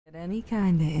Any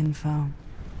kind of info.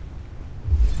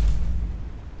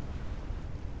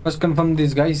 Let's confirm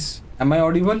this, guys. Am I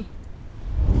audible?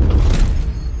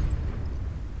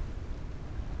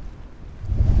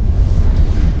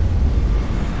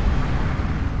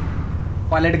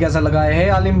 Pilot कैसा लगा है?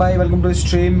 आलिम भाई वेलकम टू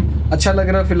स्ट्रीम। अच्छा लग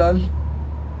रहा फिलहाल,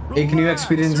 एक न्यू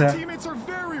एक्सपीरियंस है।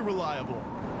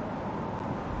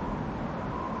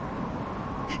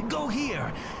 Go here.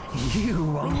 You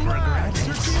won't regret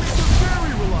it.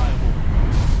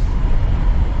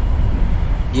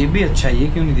 ये भी अच्छा है, ये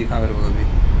क्यों नहीं दिखा मेरे को अभी?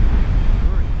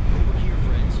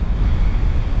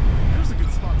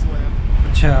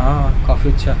 अच्छा, हाँ काफी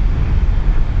अच्छा।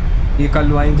 ये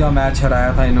कल वाइन जहाँ मैच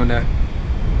हराया था इन्होंने,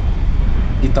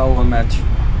 जीता हुआ मैच।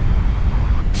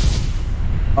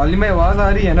 ऑली में आवाज आ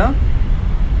रही है ना?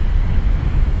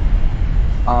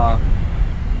 हाँ,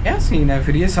 क्या सीन है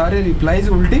फिर? ये सारे रिप्लाईज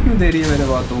उल्टे क्यों दे रही है मेरे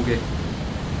बातों के?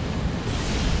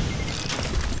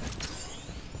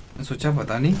 मैं सोचा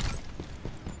पता नहीं,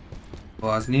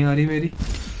 आवाज नहीं आ रही मेरी।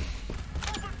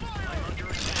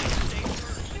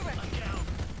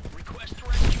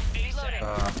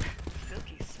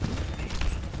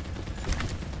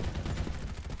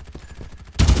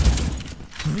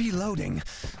 Reloading.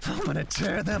 I'm gonna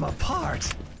tear them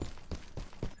apart.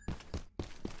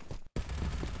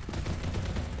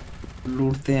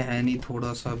 लूटते हैं नहीं,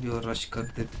 थोड़ा सा भी और रश कर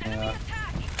देते हैं यार।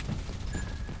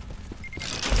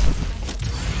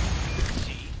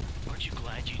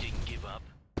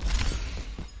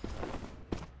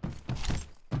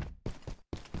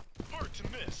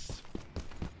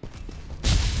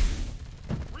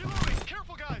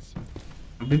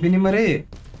 अभी भी नहीं मरे।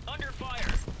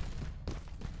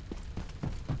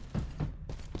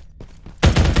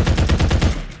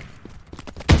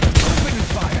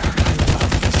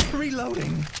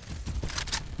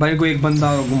 भाई को एक बंदा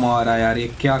घुमा रहा है यार, ये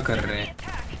क्या कर रहे हैं?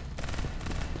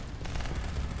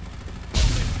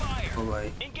 ओ भाई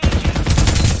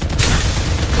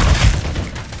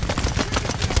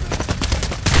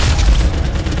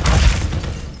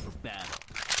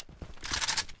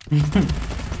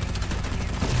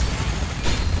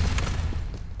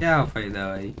क्या फायदा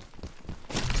भाई?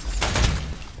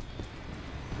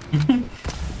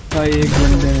 भाई एक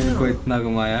बंदे ने को इतना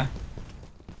घुमाया।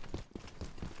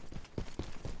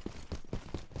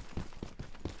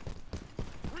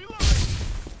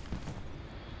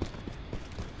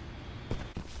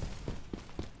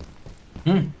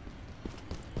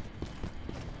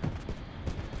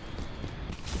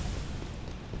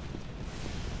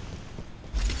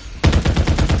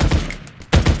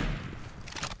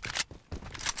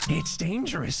 It's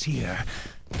dangerous here.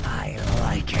 I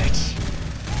like it.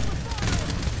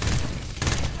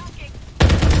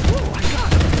 Whoa, I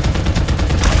got him.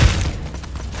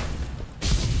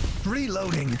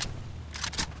 Reloading.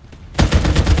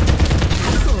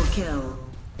 Triple kill.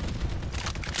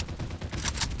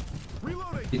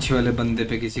 पीछे वाले बंदे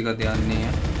पे किसी का ध्यान नहीं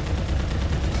है,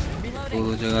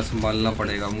 दो जगह संभालना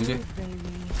पड़ेगा मुझे।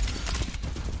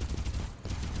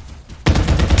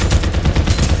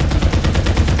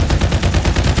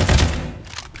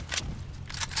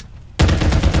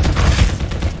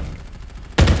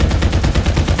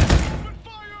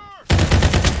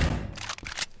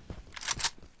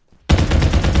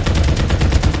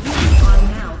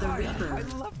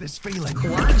 This feeling.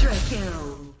 Quadra kill.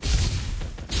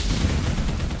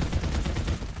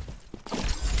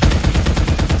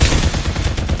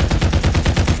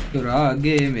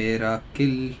 आगे मेरा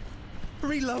किल।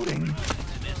 Reloading.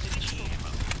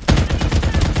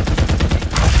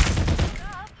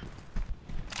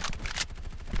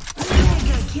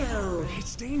 Mega kill.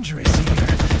 It's dangerous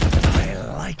here. I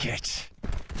like it.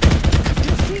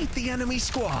 Defeat the enemy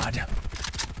squad.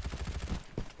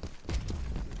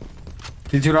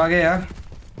 चुरा गए यार,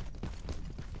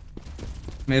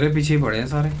 मेरे पीछे ही पड़े हैं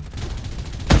सारे।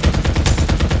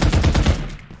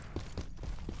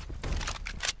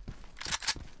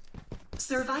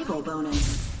 Survival bonus.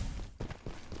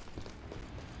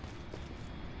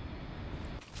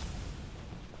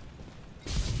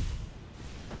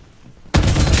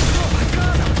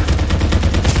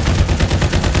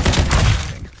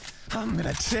 I'm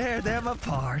gonna tear them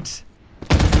apart.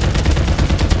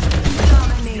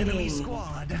 Enemy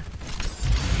squad.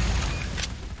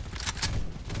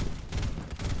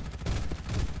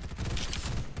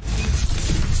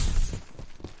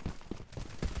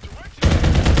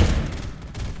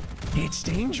 It's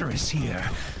dangerous here.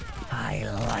 I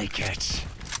like it.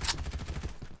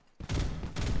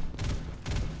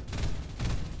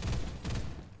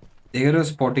 देख रहे हो,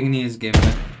 स्पॉटिंग नहीं है इस गेम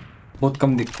में, बहुत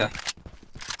कम दिखता है।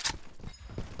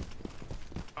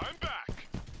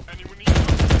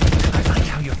 I like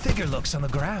how you're looks on the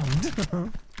ground.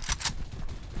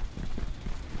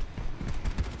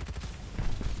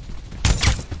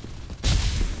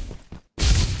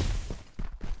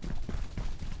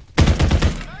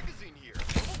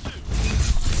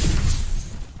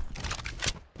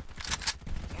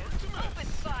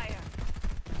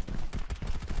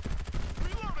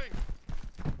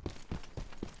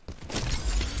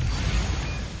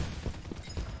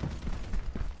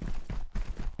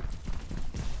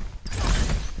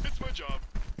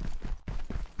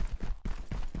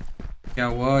 क्या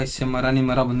हुआ इससे मरा नहीं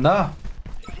मरा बंदा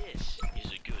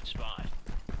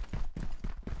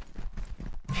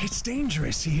It's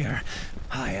dangerous here.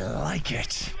 I like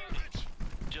it.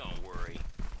 Don't worry.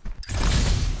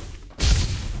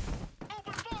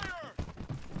 Open fire!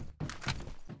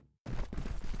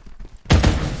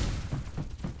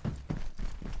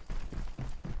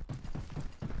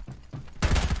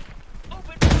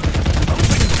 Open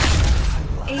fire!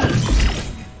 Ace.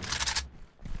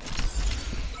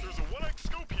 There's a 1x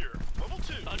scope here. Level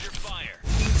 2. Under fire.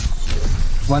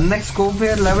 1x scope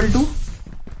here level 2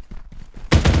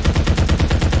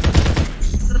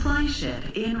 Supply ship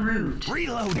en route.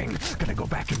 Reloading. Gonna go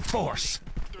back in force.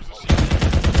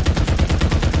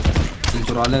 ये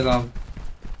चुरा लेगा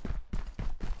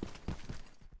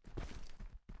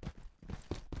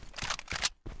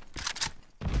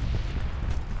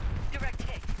Direct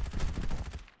hit.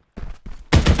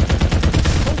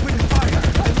 Open fire.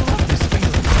 I love this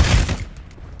feeling.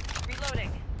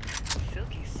 Reloading.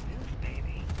 Silky smooth,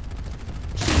 baby.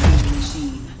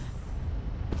 Machine.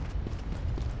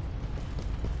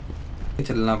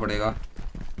 चलना पड़ेगा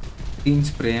 3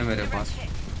 spray है मेरे पास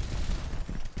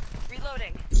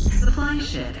Reloading. Supply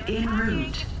ship en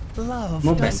route. Love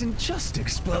Move back. doesn't just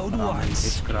explode once.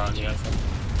 इस करा दिया सब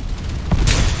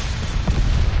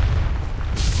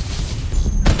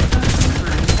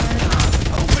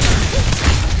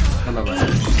चलो भाई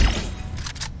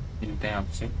मिलते हैं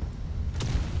आपसे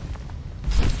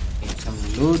some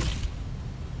loot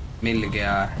मिल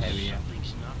गया है भैया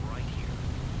Something's not right here.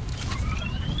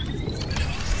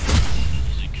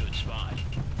 This is a good spot.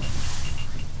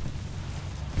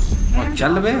 और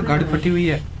चल बे गाड़ी फटी हुई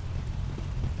है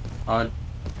और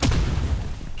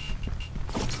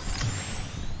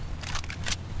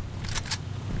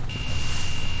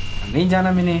नहीं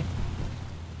जाना मैंने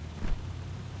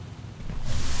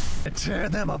Tear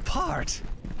them apart.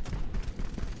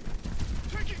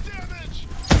 Taking damage.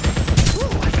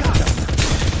 Ooh, I got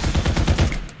him.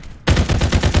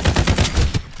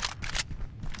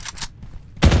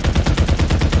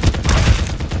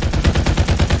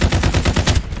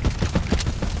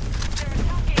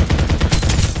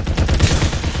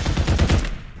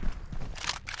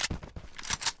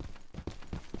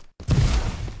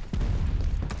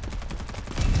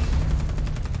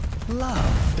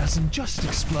 Love doesn't just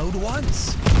explode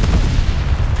once.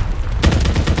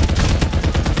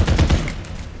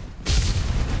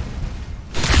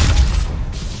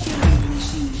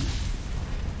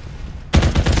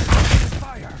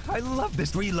 Fire! I love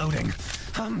this reloading.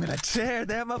 I'm gonna tear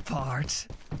them apart.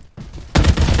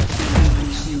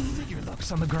 Your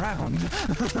looks on the ground.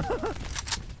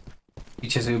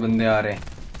 पीछे से भी बंदे आ रहे हैं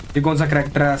ये कौन सा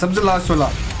कैरेक्टर है सबसे लास्ट वाला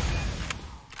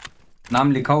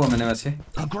नाम लिखा हुआ मैंने वैसे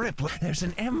A grip. There's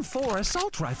an M4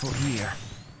 assault rifle here.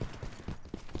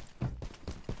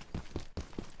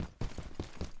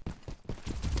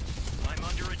 I'm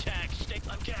under attack. Stay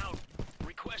on down.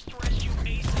 Request rescue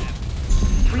ASAP.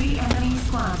 3 enemy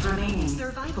squads remaining.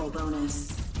 Survival bonus.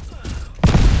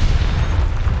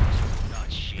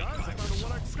 Not shit. Guys, I found a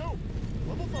 1x scope.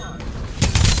 Level 5.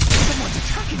 Someone's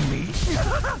attacking me.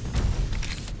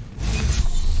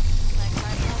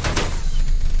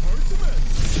 Hard to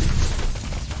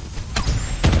miss.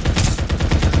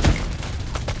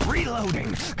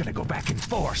 Reloading. Gonna go back in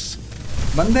force.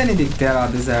 बंदे नहीं दिखते यार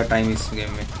आधे से ज्यादा time इस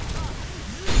game में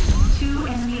 2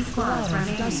 enemy squads Love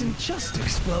remaining. doesn't just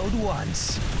explode once.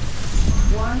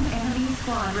 1 enemy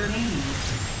squad remaining.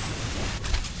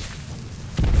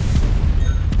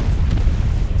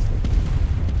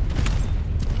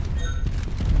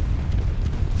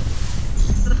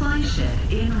 Supply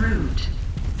ship en route.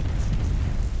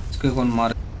 इसके कौन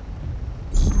मार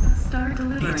Start It's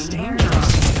delivering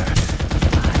dangerous airdrop. here.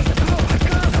 I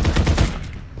got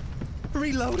him.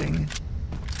 Reloading.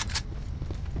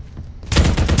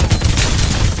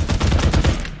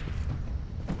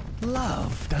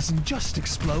 Love doesn't just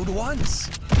explode once.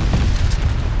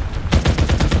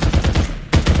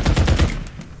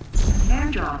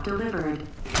 Airdrop delivered.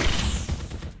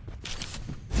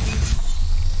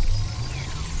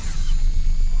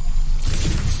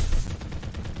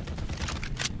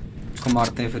 इसको से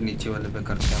मारते हैं फिर नीचे वाले पे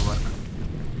करते हैं वर्क।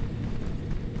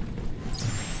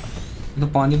 तो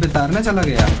पानी पे तैरने चला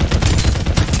गया।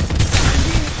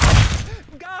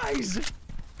 Guys!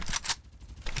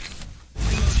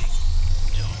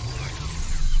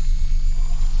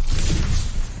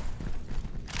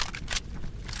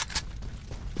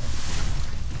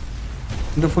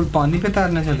 तो फुल पानी पे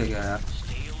तैरने चले गया यार।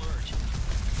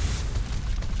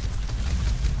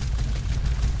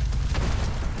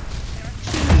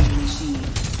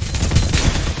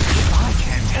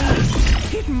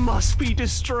 It must be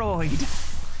destroyed.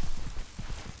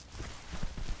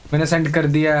 मैंने सेंड कर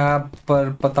दिया है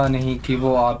पर पता नहीं कि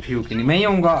वो आप ही हो कि नहीं। मैं ही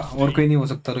होऊंगा और कोई नहीं हो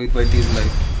सकता। रोहित भाई is live.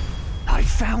 I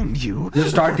found you. जब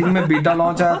स्टार्टिंग में बीटा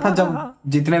लॉन्च आया था, जब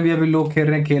जितने भी अभी लोग खेल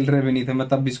रहे भी नहीं थे, मैं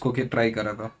तब इसको ट्राई कर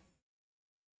रहा था।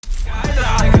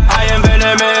 I am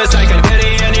venomous, I can carry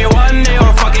anyone,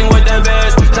 you're fucking with the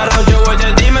best. Surround you with the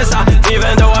demons,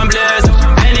 even though I'm blessed.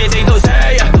 Anything to say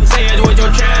it with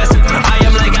your chest. I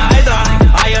am like a hydra,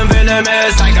 I am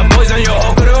venomous, I can poison your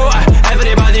whole crew.